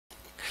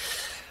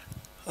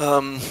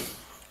allowing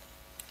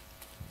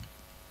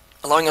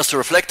us to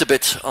reflect a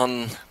bit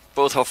on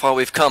both how far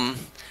we've come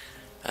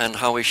and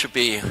how we should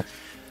be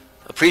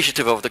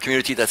appreciative of the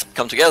community that's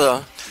come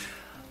together.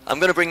 I'm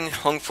going to bring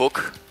Hong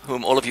Phuc,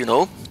 whom all of you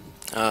know,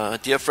 a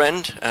dear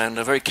friend and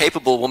a very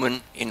capable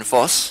woman in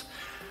FOSS,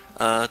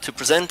 to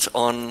present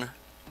on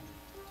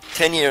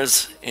 10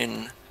 years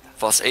in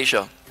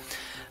FOSSASIA.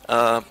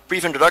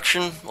 Brief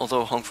introduction,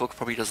 although Hong Phuc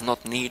probably does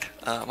not need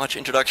much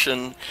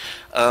introduction.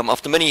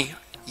 After many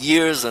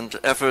years and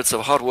efforts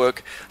of hard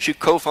work, she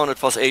co-founded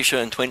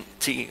FOSSASIA in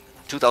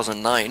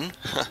 2009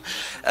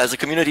 as a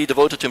community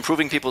devoted to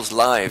improving people's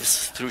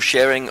lives through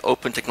sharing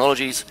open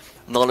technologies,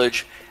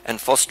 knowledge, and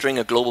fostering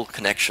a global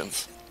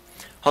connections.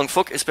 Hong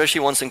Phuc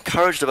especially once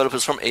encouraged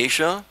developers from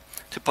Asia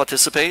to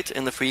participate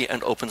in the free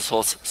and open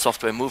source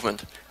software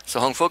movement. So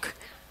Hong Phuc,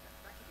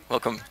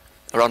 welcome.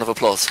 A round of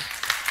applause.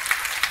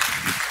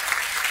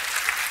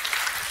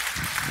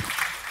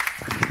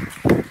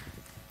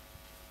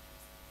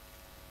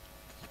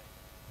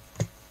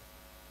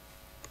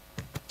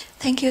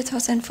 Thank you,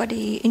 Thorsten, for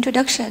the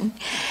introduction.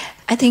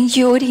 I think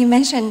you already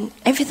mentioned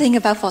everything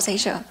about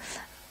FOSSASIA.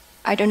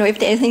 I don't know if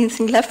there's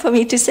anything left for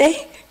me to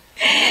say.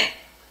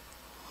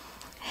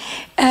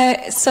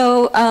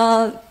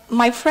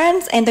 My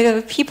friends and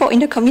the people in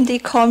the community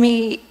call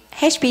me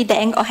HP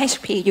Dang or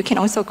HP. You can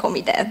also call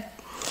me that.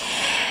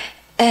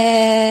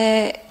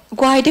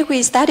 Why did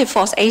we start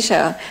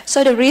FOSSASIA?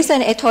 So the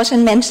reason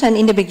Thorsten mentioned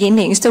in the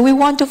beginning, so we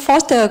want to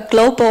foster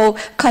global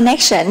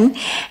connection,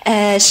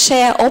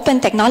 share open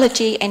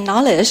technology and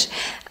knowledge.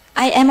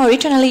 I am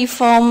originally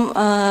from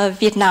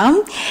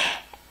Vietnam,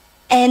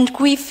 and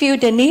we feel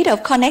the need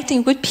of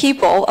connecting with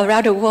people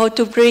around the world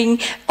to bring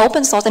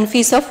open source and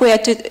free software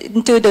to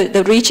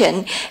the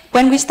region.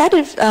 When we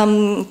started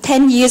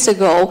 10 years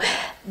ago,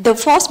 the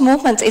FOSS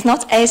movement is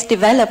not as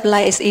developed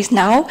like it is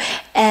now.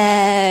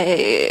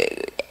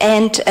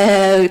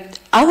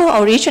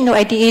 Our original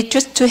idea is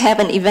just to have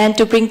an event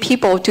to bring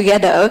people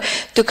together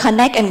to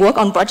connect and work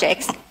on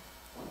projects.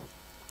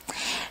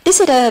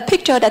 This is a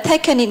picture that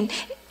taken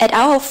at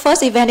our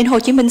first event in Ho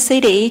Chi Minh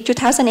City,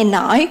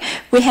 2009.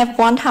 We have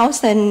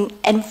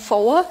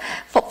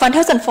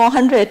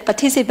 1,400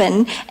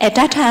 participants at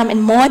that time,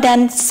 and more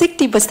than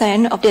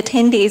 60% of the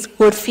attendees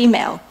were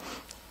female.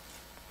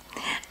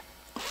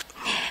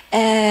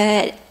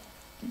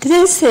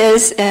 This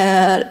is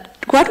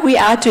what we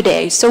are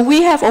today. So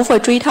we have over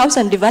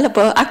 3,000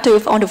 developers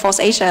active on the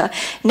FOSSASIA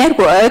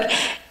network,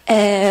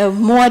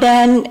 more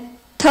than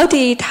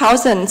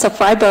 30,000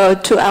 subscribers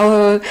to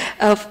our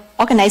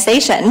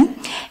organization.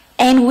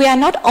 And we are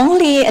not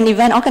only an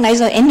event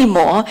organizer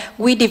anymore,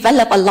 we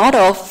develop a lot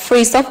of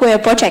free software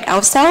projects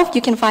ourselves.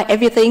 You can find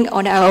everything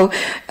on our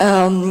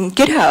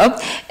GitHub.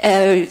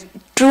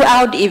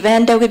 Throughout the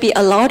event, there will be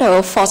a lot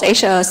of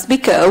FOSSASIA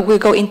speakers. We'll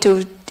go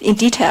into in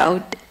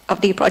detail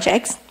of the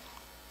projects.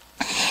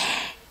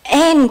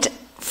 And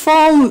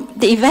from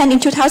the event in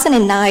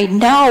 2009,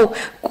 now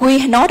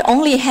we not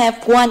only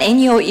have one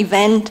annual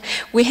event,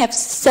 we have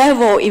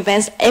several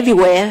events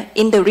everywhere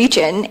in the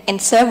region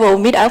and several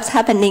meetups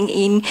happening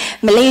in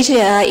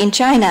Malaysia, in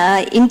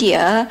China,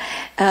 India,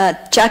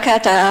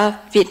 Jakarta,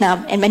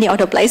 Vietnam, and many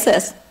other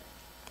places.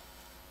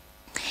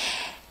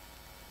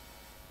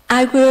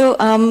 I will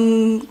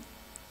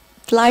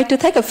like to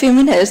take a few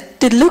minutes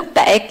to look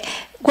back.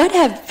 What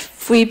have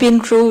we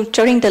been through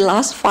during the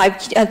last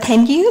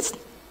 10 years?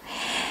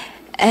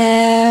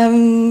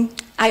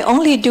 I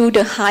only do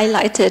the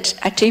highlighted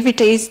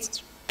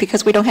activities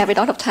because we don't have a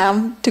lot of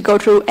time to go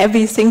through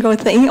every single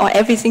thing or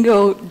every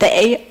single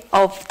day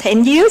of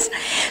 10 years.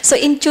 So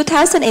in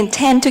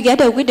 2010,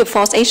 together with the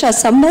FOSSASIA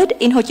Summit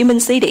in Ho Chi Minh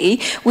City,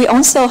 we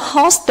also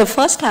host the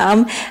first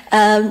time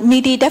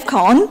MIDI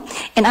DevCon.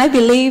 And I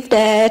believe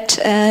that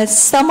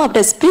some of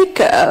the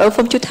speakers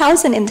from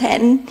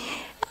 2010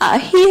 are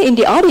here in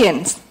the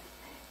audience.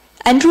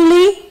 Andrew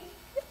Lee,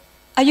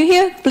 are you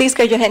here? Please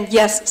raise your hand.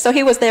 Yes, so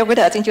he was there with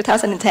us in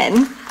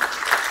 2010.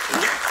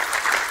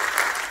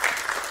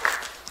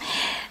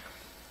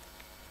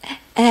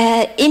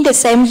 In the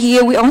same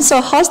year, we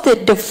also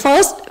hosted the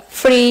first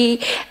free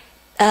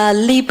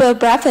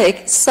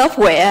lithographic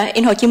software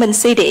in Ho Chi Minh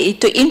City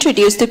to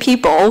introduce to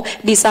people,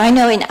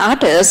 designers and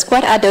artists,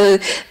 what are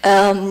the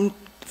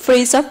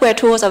free software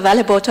tools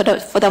available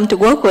for them to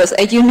work with.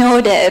 You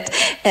know that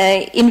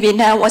in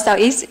Vietnam or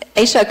Southeast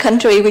Asia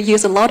country, we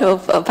use a lot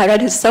of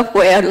pirated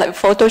software like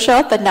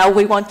Photoshop, but now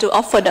we want to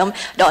offer them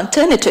the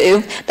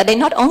alternative that they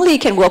not only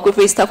can work with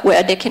free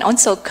software, they can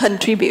also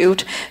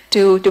contribute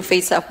to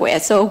free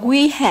software. So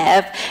we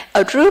have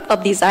a group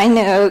of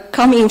designers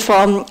coming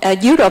from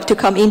Europe to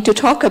come in to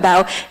talk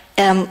about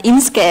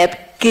Inkscape,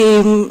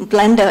 GIMP,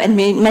 Blender, and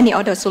many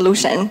other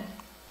solutions.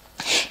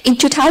 In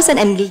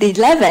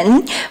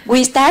 2011,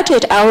 we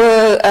started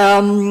our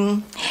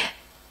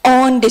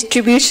own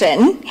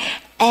distribution,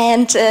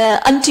 and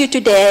until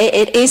today,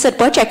 it is a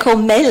project called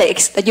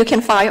Melix that you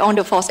can find on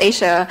the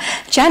FOSSASIA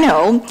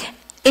channel.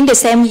 In the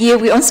same year,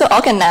 we also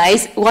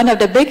organized one of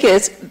the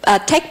biggest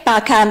tech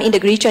barcamp in the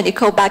region. It's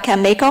called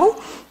Barcamp Mekong.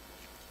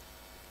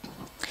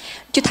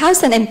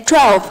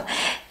 2012,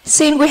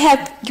 since we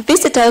have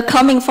visitors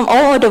coming from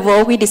all over the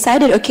world, we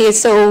decided, okay,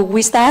 so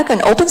we start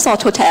an open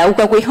source hotel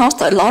where we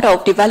host a lot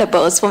of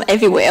developers from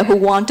everywhere who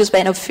want to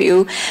spend a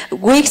few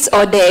weeks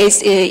or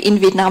days in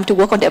Vietnam to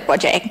work on their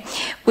project.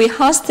 We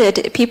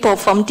hosted people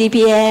from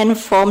DBN,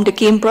 from the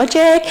GIM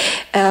project.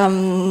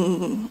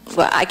 Well,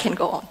 I can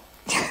go on.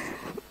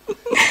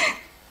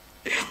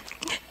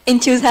 In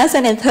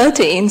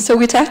 2013, so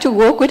we start to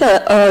work with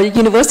a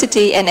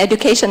university and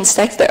education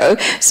sector.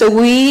 So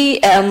we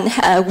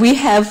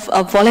have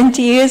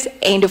volunteers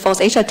and the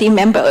FOSSASIA team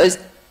members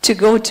to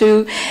go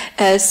to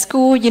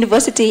school,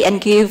 university,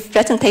 and give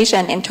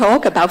presentation and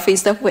talk about free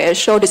software,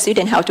 show the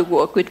students how to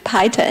work with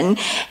Python,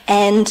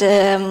 and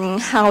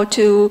how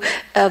to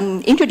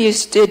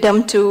introduce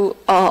them to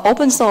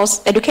open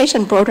source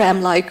education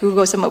program like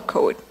Google Summer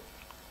Code.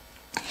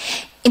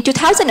 In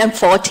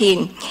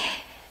 2014,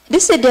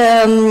 this is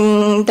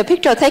the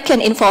picture taken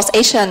in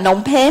FOSSASIA,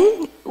 Phnom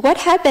Penh. What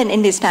happened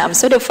in this time?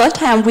 So the first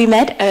time we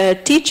met a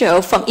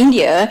teacher from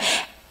India,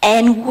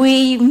 and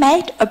we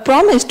made a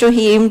promise to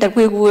him that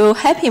we will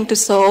help him to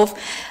solve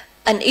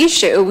an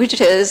issue, which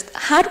is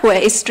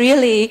hardware is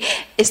really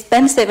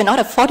expensive and not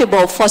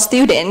affordable for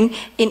students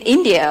in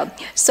India.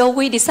 So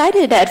we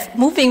decided that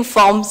moving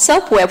from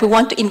software, we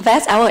want to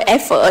invest our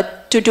effort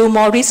to do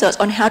more research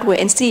on hardware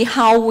and see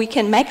how we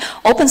can make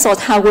open source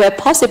hardware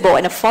possible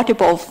and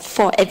affordable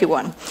for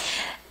everyone.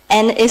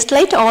 And it's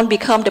later on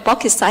become the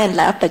Pocket Science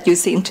Lab that you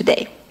see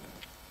today.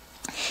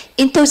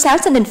 In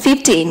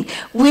 2015,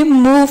 we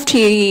moved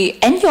the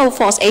annual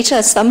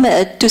FOSSASIA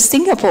Summit to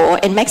Singapore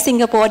and make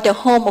Singapore the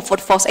home of the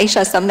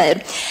FOSSASIA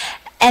Summit.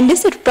 And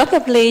this is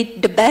probably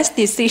the best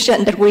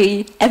decision that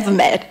we ever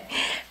made,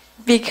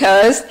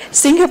 because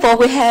Singapore,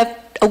 we have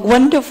a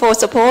wonderful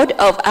support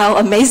of our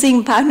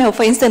amazing partner,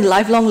 for instance,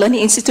 Lifelong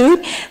Learning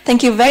Institute.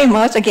 Thank you very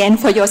much again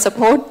for your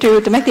support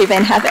to make the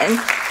event happen.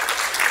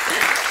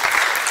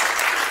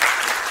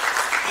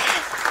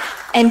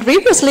 And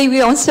previously, we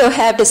also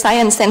have the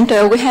Science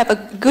Center. We have a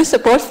good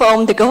support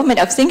from the government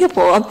of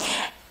Singapore.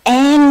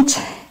 And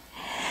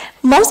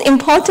most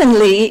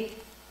importantly,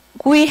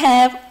 we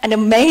have an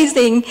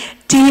amazing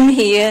team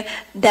here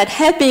that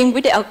have been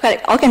with the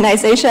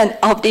organization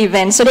of the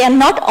event. So they are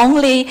not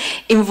only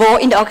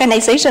involved in the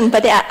organization,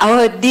 but they are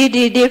our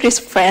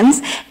dearest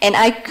friends. And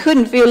I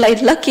couldn't feel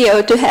like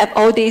luckier to have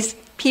all these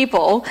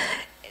people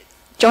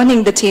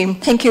joining the team.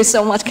 Thank you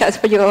so much, guys,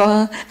 for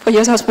your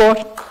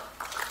support.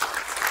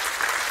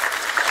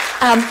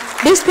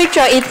 This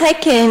picture is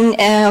taken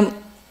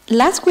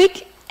last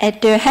week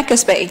at the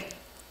Hackerspace,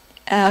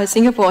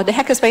 Singapore. The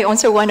Hackerspace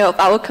also one of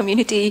our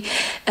community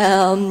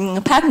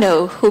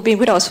partners who've been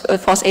with us for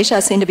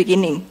FOSSASIA since the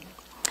beginning.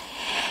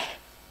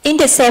 In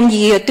the same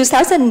year,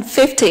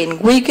 2015,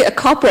 we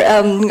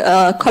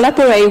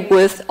collaborate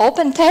with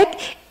OpenTech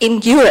in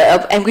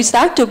Europe, and we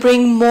start to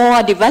bring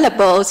more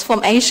developers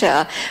from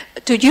Asia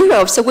to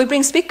Europe. So we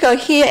bring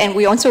speakers here, and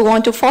we also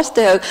want to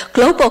foster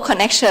global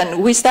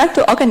connection. We start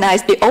to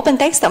organize the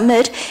OpenTech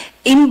Summit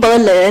in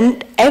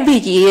Berlin every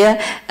year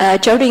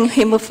during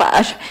Hong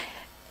Phuc.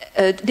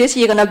 This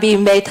year going to be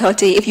May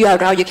 30. If you are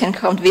around, you can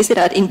come visit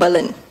us in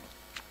Berlin.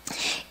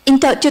 In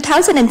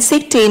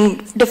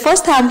 2016, the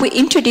first time we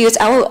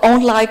introduced our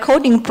online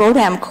coding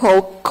program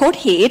called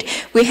CodeHit,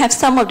 we have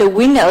some of the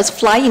winners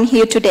flying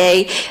here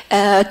today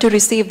to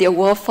receive the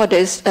award for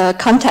this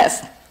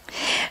contest.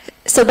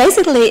 So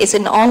basically, it's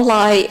an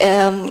online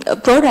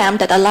program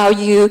that allows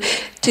you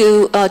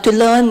to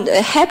learn,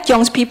 help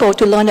young people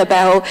to learn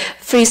about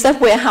free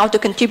software, how to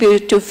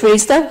contribute to free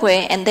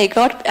software, and they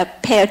got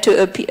paired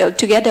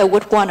together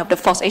with one of the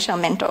FOSSASIA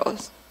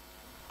mentors.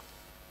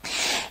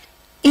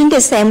 In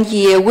the same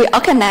year, we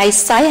organized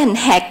Science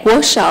Hack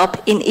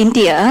workshop in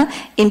India,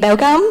 in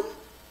Belgium.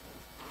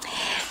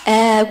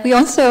 We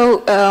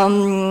also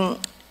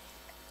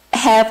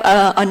have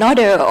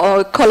another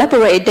or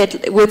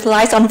collaborated with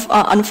Lights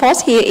on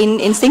Force here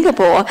in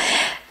Singapore.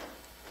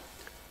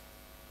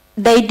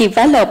 They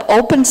develop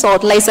open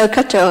source laser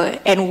cutter,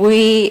 and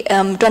we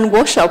run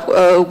workshop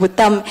with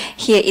them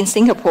here in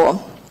Singapore.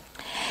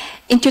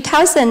 In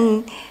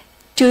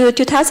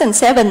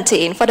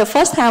 2017, for the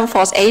first time,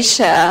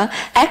 FOSSASIA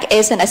act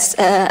as an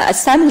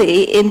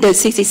assembly in the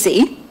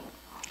CCC,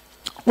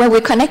 where we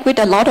connect with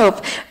a lot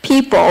of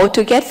people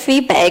to get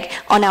feedback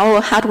on our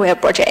hardware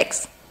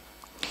projects.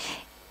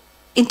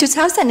 In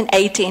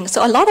 2018,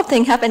 so a lot of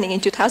things happening in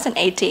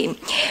 2018,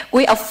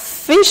 we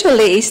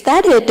officially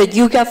started the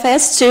Yuga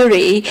Fest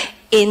series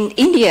in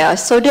India.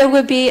 So there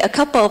will be a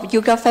couple of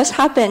Yuga Fest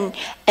happen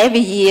every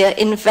year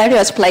in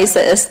various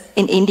places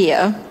in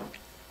India.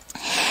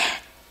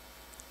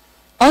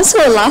 Also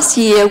last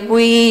year,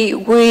 we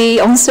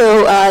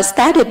also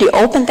started the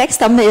OpenTech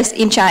Summit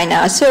in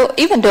China. So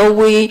even though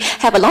we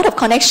have a lot of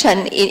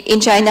connection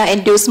in China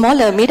and do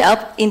smaller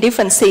meetup in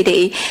different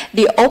cities,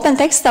 the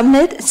OpenTech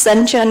Summit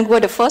Shenzhen was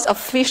the first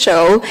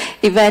official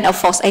event of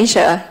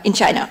FOSSASIA in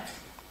China.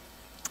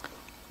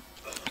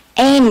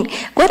 And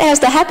what else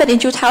that happened in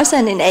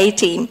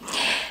 2018?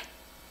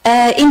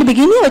 In the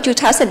beginning of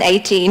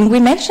 2018, we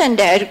mentioned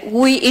that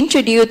we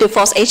introduced the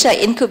FOSSASIA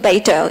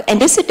Incubator, and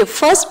this is the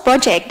first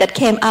project that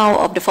came out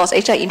of the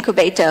FOSSASIA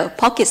Incubator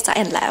Pocket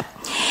Science Lab.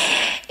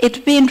 It's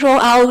been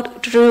rolled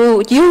out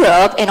through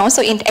Europe and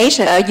also in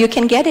Asia. You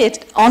can get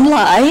it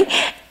online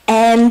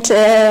and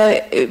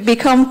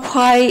become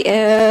quite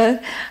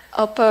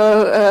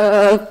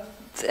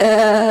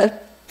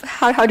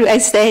how do I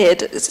say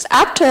it?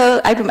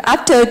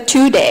 After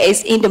 2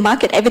 days in the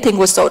market, everything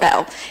was sold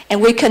out,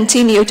 and we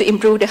continue to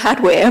improve the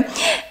hardware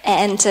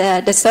and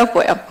the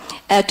software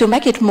to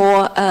make it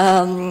more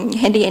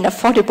handy and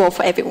affordable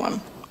for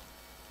everyone.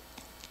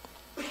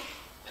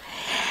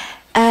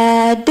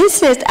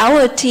 This is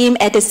our team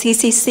at the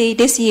CCC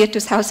this year,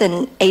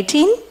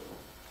 2018.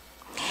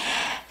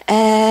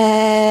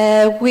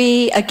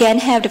 We again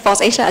have the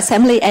FOSSASIA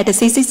assembly at the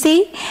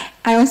CCC.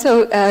 I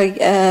also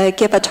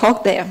gave a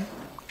talk there.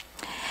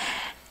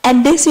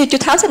 And this year,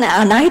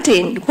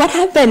 2019, what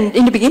happened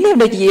in the beginning of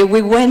the year,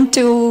 we went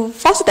to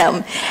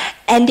FOSDEM.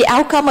 And the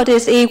outcome of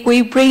this is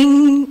we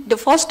bring the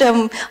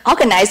FOSDEM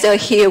organizer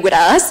here with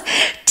us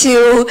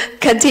to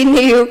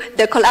continue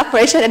the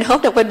collaboration and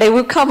hope that they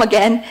will come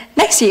again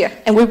next year.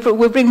 And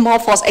we'll bring more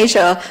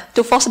FOSSASIA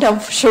to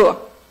FOSDEM for sure.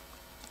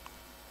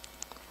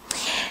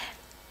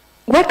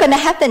 What's going to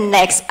happen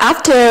next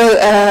after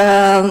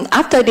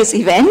this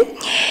event?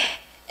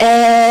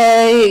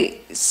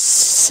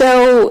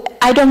 So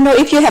I don't know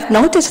if you have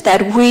noticed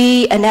that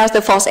we announced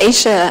the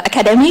FOSSASIA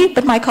Academy,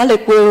 but my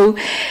colleague will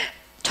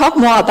talk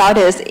more about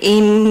it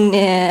in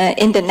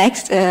the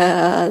next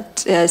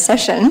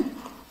session.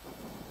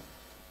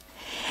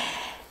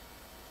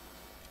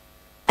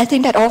 I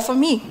think that's all for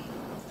me.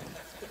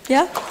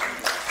 Yeah.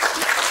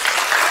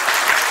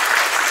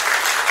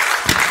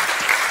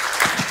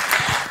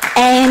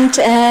 And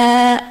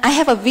I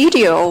have a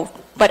video,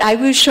 but I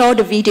will show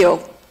the video,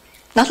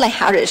 not like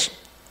Harish.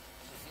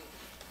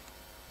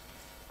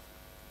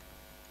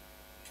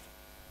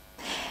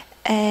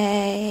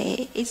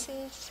 Is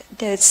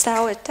the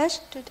sound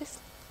attached to this?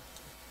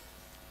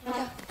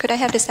 Yeah. Could I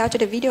have the sound to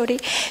the video?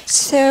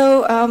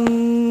 So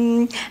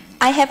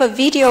I have a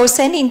video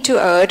sent in to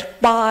Earth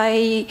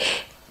by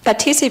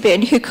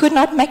participants who could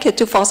not make it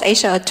to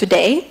FOSSASIA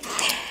today.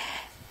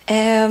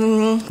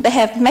 They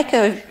have made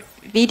a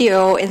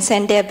video and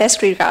sent their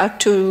best regard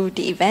to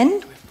the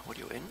event.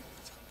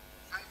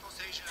 Hi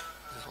FOSSASIA,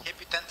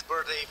 happy 10th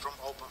birthday from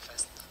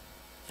OpenFest.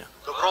 Yeah.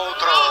 Dobro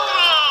utro!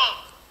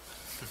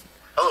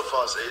 Hello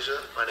FOSSASIA,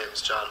 my name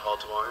is John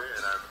Haltewanger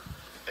and I'm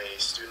a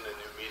student in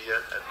new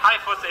media at... Hi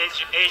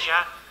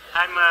FOSSASIA,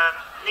 I'm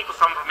Nico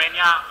from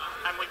Romania.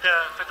 I'm with the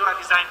Fedora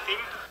design team.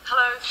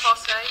 Hello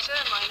FOSSASIA,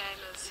 my name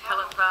is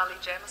Helen Varley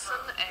Jamison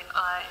and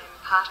I am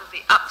part of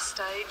the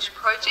Upstage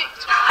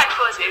project. Hi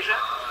FOSSASIA,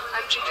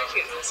 I'm Ginger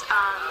Hughes.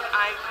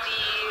 I'm the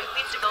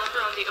lead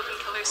developer on the Open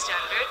Color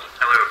standard.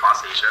 Hello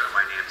FOSSASIA,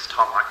 my name is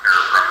Tom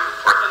Lochner from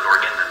Portland,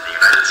 Oregon in the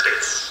United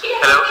States.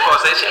 Hello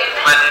FOSSASIA,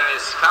 my name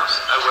is Klaus,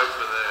 I work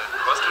for the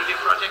Studio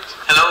project.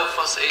 Hello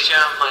FOSSASIA,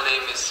 my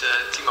name is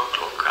Timo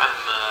Klok.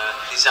 I'm a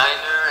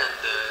designer and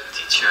a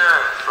teacher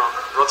from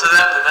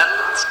Rotterdam, the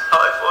Netherlands.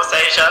 Hello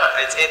FOSSASIA,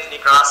 it's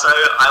Anthony Grasso.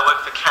 I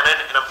work for Canon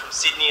and I'm from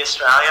Sydney,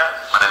 Australia.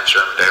 My name is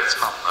Jeremy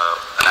Davidson. I'm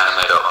an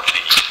animator on the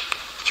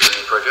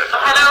Journey project.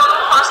 Hello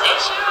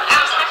FOSSASIA,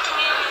 I'm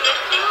Stephanie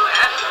Lethieu.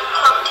 I'm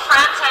from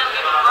France. I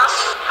live in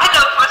Brussels.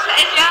 Hello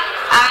FOSSASIA,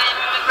 I'm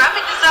a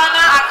graphic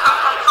designer. I come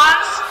from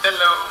France.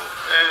 Hello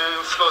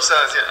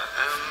FOSSASIA,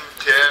 I'm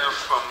Pierre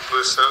from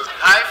Brussels.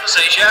 Hi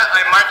FOSSASIA,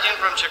 I'm Martin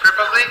from Czech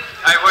Republic.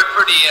 I work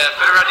for the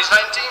Fedora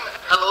design team.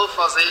 Hello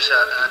FOSSASIA,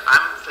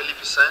 I'm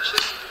Felipe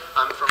Sanchez.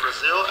 I'm from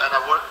Brazil and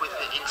I work with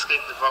the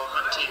Inkscape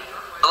development team.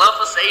 Hello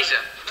FOSSASIA,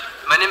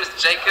 my name is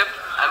Jacob.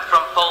 I'm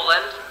from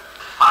Poland.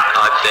 Hi,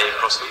 I'm Dave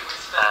Crossley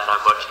and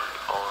I'm working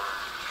on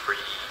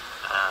free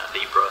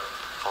Libra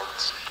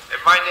fonts.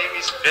 And my name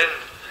is Ben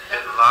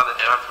Laden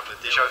and I'm from the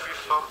Deja Vu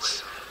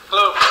fonts.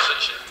 Hello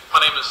FOSSASIA,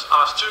 my name is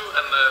Anas too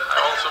and I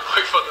also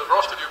work for the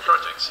Raw Studio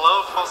projects.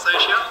 Hello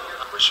FOSSASIA,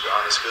 I wish you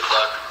honest good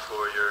luck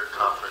for your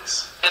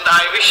conference. And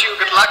I wish you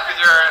good luck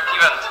with your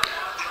event.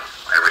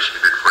 I wish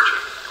you good fortune,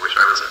 I wish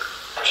I was there.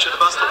 I wish you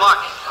the best of luck.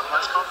 Have a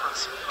nice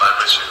conference. I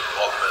wish you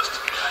all the best.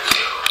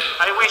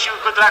 I wish you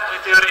good luck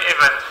with your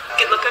event.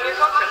 Good luck on your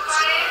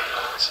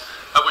conference.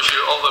 I wish you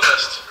all the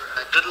best.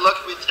 Good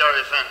luck with your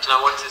event. And I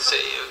want to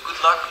say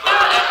good luck. Good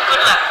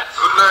luck.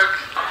 Good luck.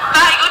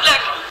 Bye, good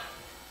luck.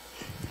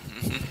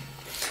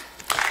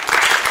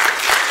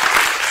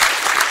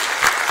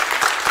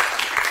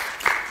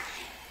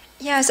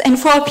 Yes, and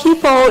for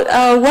people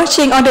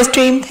watching on the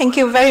stream, thank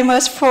you very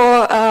much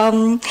for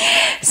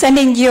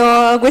sending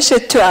your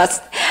wishes to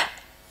us.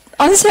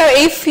 Also,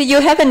 if you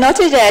haven't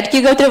noticed that,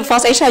 you go to the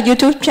FOSSASIA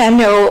YouTube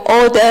channel,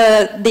 all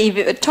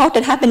the talk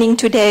that's happening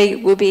today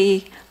will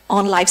be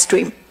on live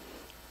stream.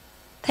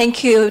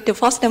 Thank you, the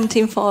FOSDEM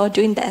team, for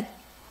doing that.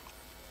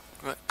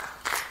 Right.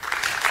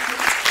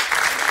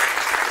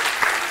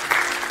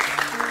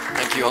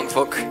 Thank you, Hong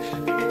Phuc.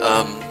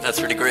 That's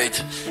really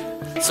great.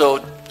 So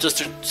just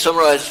to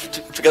summarize,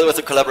 together with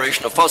the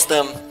collaboration of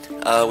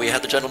FOSSASIA, we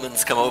had the gentlemen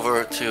come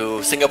over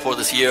to Singapore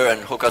this year and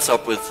hook us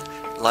up with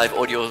live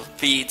audio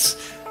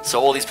feeds.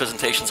 So all these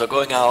presentations are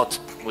going out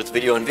with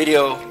video and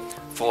video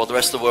for the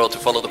rest of the world to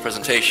follow the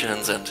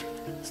presentations and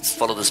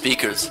follow the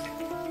speakers.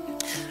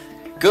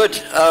 Good.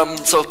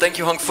 So thank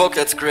you, Hong Phuc.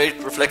 That's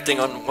great, reflecting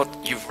on what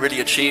you've really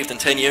achieved in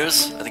 10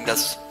 years. I think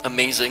that's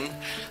amazing.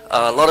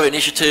 A lot of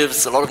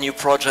initiatives, a lot of new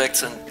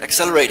projects, and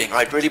accelerating,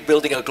 right? Really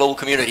building a global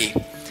community.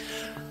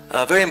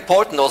 Very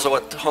important also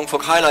what Hong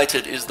Phuc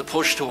highlighted is the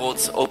push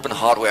towards open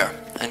hardware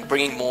and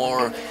bringing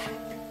more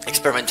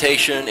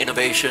experimentation,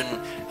 innovation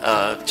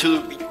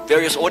to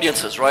various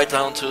audiences, right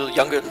down to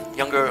younger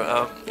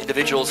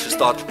individuals who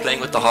start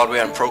playing with the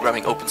hardware and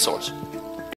programming open source.